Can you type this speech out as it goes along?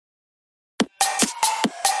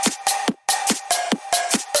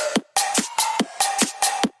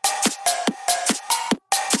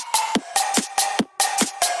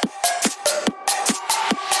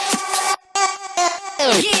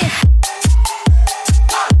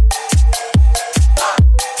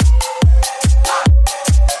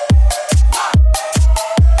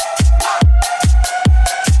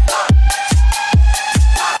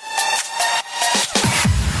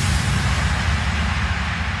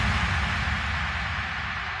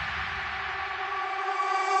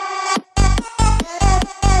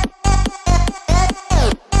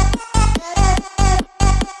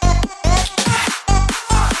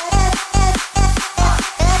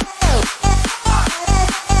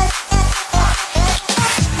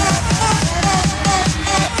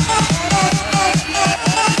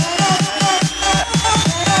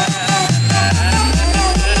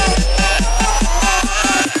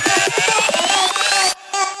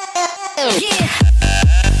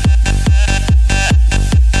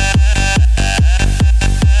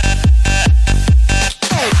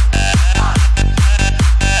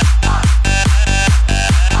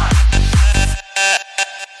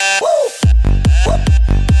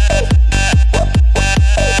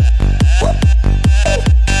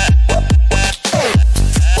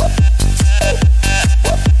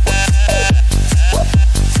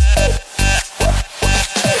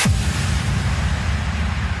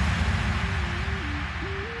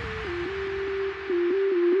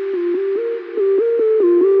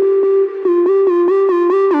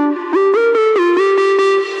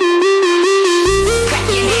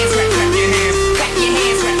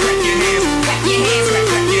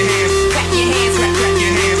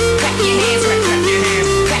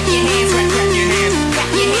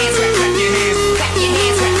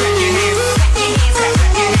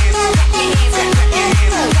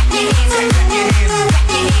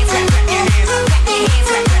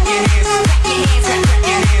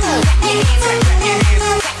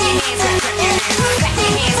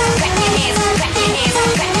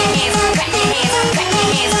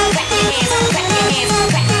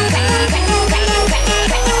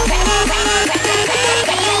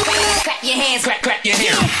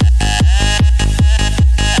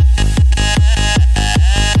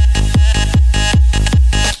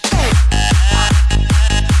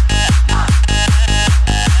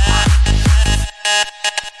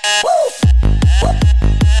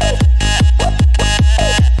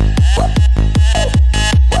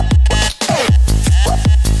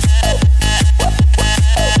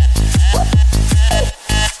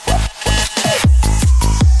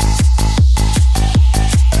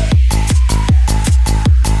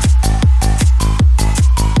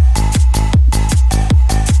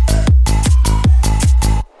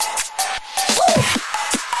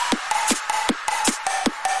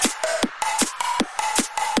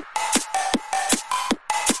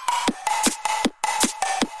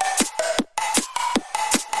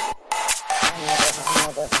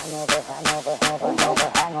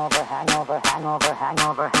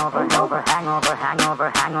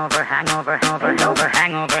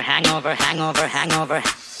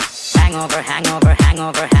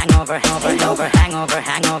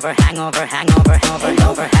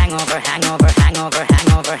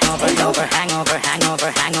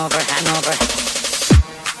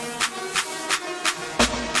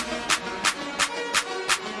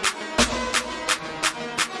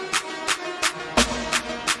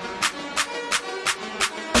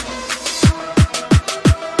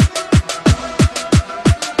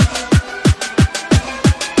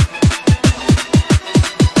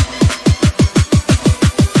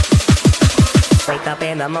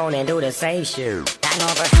In the morning, do the same shit.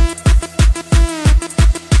 Hangover.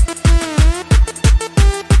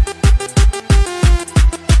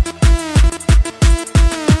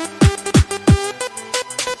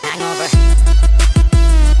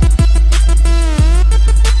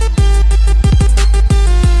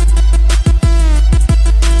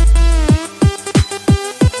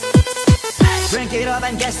 Drink it up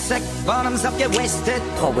and get sick, bottoms up, get wasted.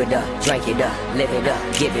 Pour it up, drink it up, live it up,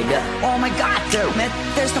 give it up. Oh my god, damn it,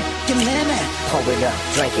 there's no fucking limit. Pour it up,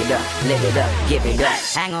 drink it up, live it up, give it up.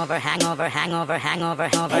 Hangover, hangover, hangover, hangover,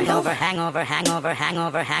 hangover, hangover, hangover,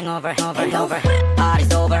 hangover, hangover, hangover.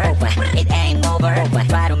 Party's over, it ain't over.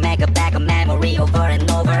 Try to make a back of memory over and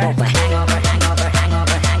over. Hangover, hangover, hangover,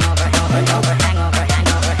 hangover, hangover, hangover,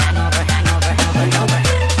 hangover, hangover, hangover, hangover.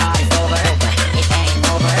 Party's over, it ain't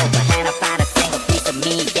over. And I find a single piece of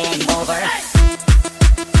me, game over.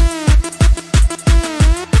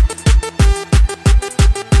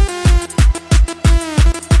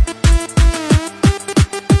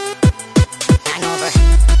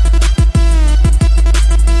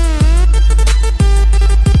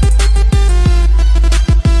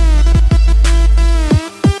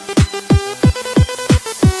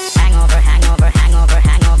 Hangover, hangover,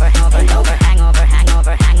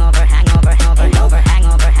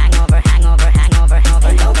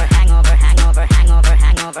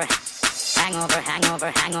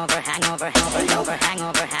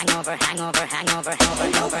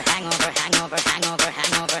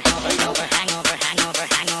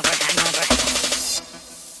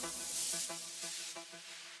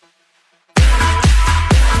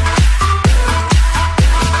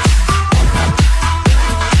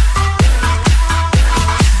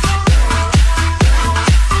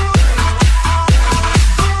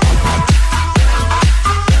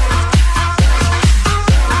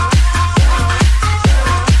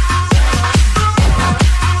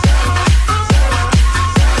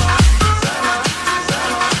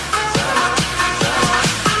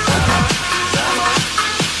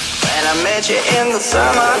 met you in the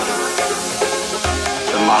summer,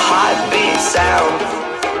 and my heart beat sound.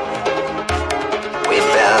 We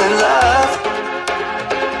fell in love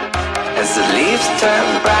as the leaves turn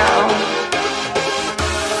brown,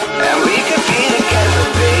 and we could be together,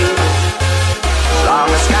 babe, as long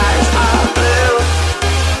as skies are blue.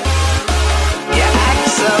 You act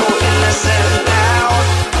so innocent now,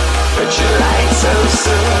 but you lied so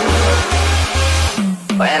soon.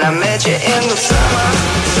 When I met you in the summer,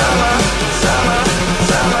 summer, summer,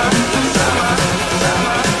 summer, summer,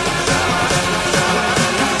 summer, summer, summer.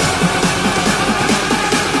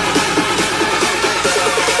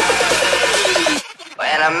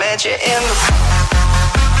 When I met you in the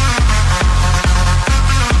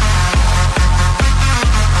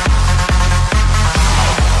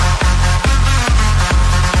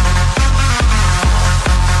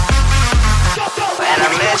When I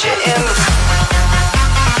met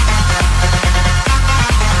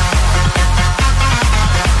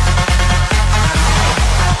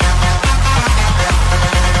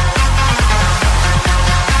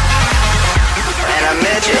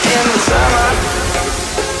you in the summer,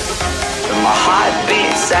 and my heart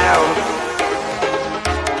beat sound.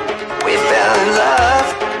 We fell in love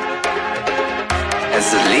as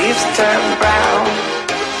the leaves turn brown,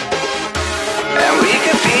 and we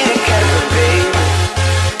could be together, babe,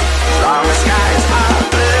 as long as skies are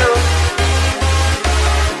blue.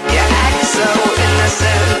 You act so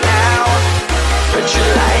innocent now, but you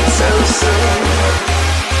lied so soon.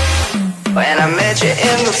 When I met you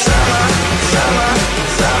in the summer, summer,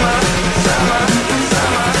 summer, summer,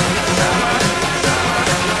 summer, summer, summer, summer.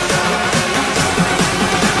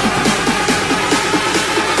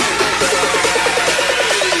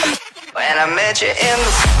 When I met you in the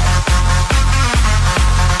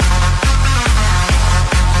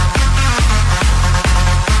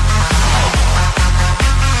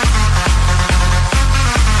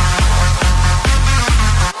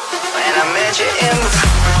When I met you in the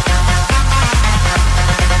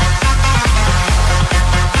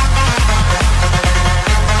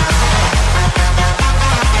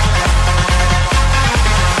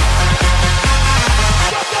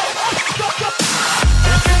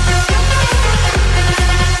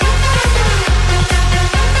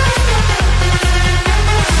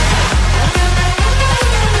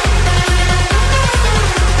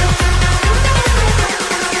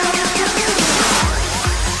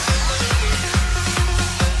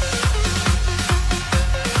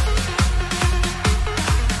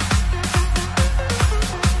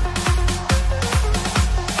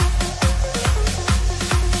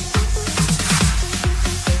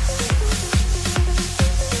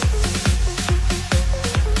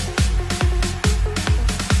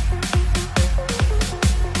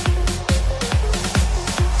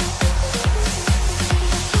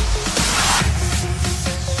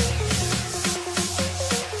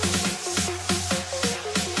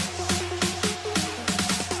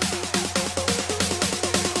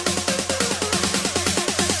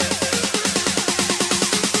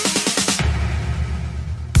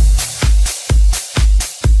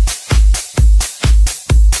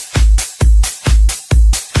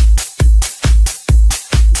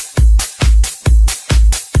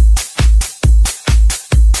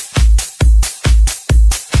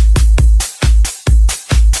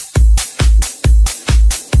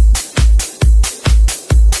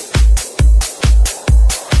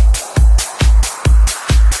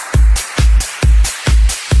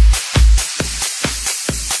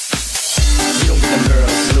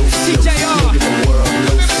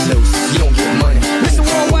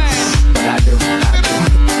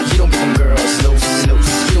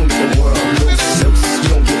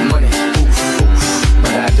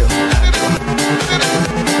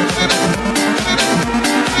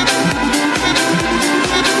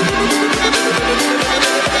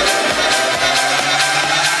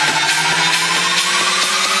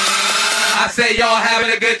say y'all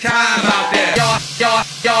having a good time out there. Y'all.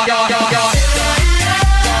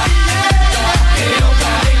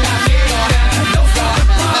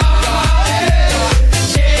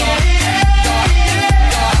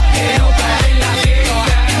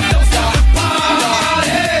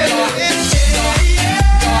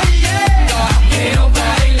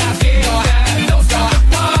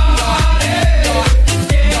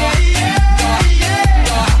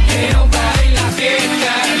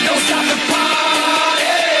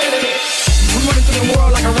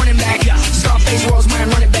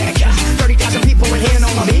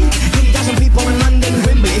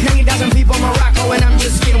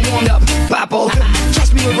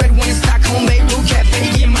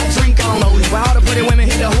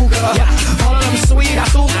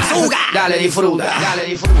 dale disfruta, dale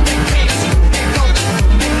disfruta.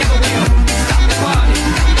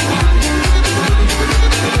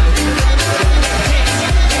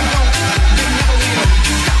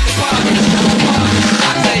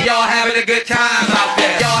 I say y'all having a good time out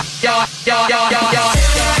there. Y'all.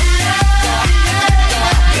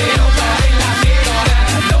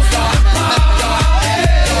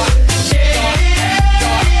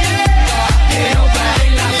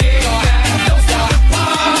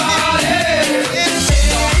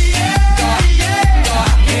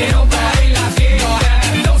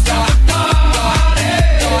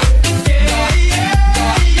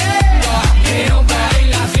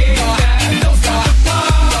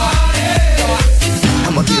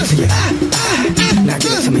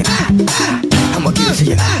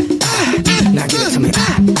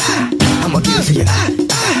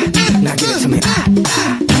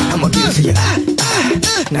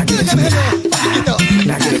 Now give it to me.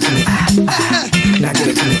 Now give it to me. Now give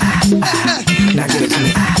it to me. Now give it to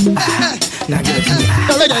me.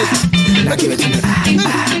 Now give it to me. Now give it to me.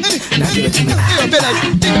 Now give it to me.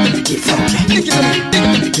 Get funky.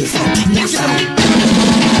 Get funky. Yes,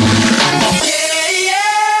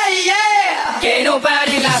 Yeah. Que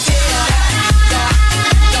nobody la fiesta.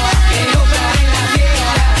 Que nobody la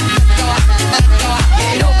fiesta. Que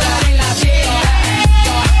nobody la fiesta.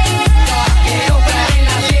 Que nobody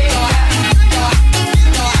la fiesta.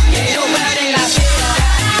 Que nobody la fiesta.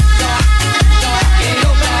 Que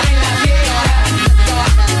nobody la fiesta.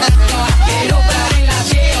 Que nobody la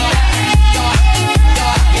fiesta.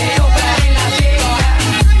 Que nobody la fiesta.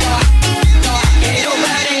 Que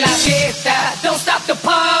nobody la fiesta. Don't stop the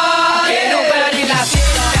party. Que nobody la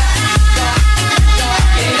fiesta.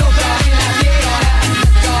 Que nobody la fiesta.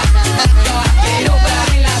 Que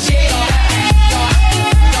nobody la fiesta.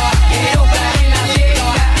 Que nobody la fiesta.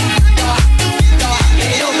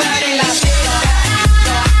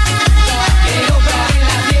 Que nobody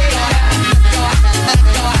la fiesta.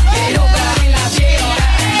 Que nobody la fiesta. Que nobody la fiesta.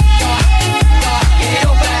 Que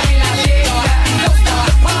nobody la fiesta. Don't stop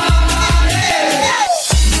the party.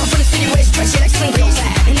 I'm from the city where it's stretchy like Springfield.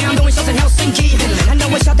 And now I'm doing something Helsinki. I know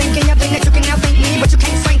what y'all thinking, y'all think that you can outthink me, but you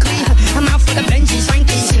can't frankly. I'm out for the Benjis,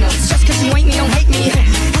 Frankies. Just cause you ain't me, don't hate me.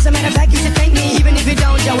 As a matter of fact, you should thank me. Even if you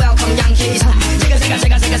don't, you're welcome, Yankees. Zigga, zigga,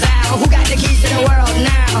 zigga, zigga, zow. Who got the keys to the world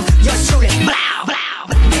now? Yours truly. Blow, blow.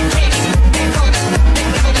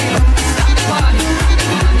 Stop the party.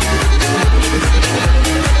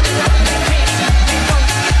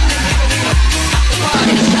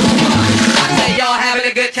 I say y'all having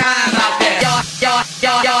a good time out there.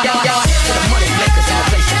 Y'all.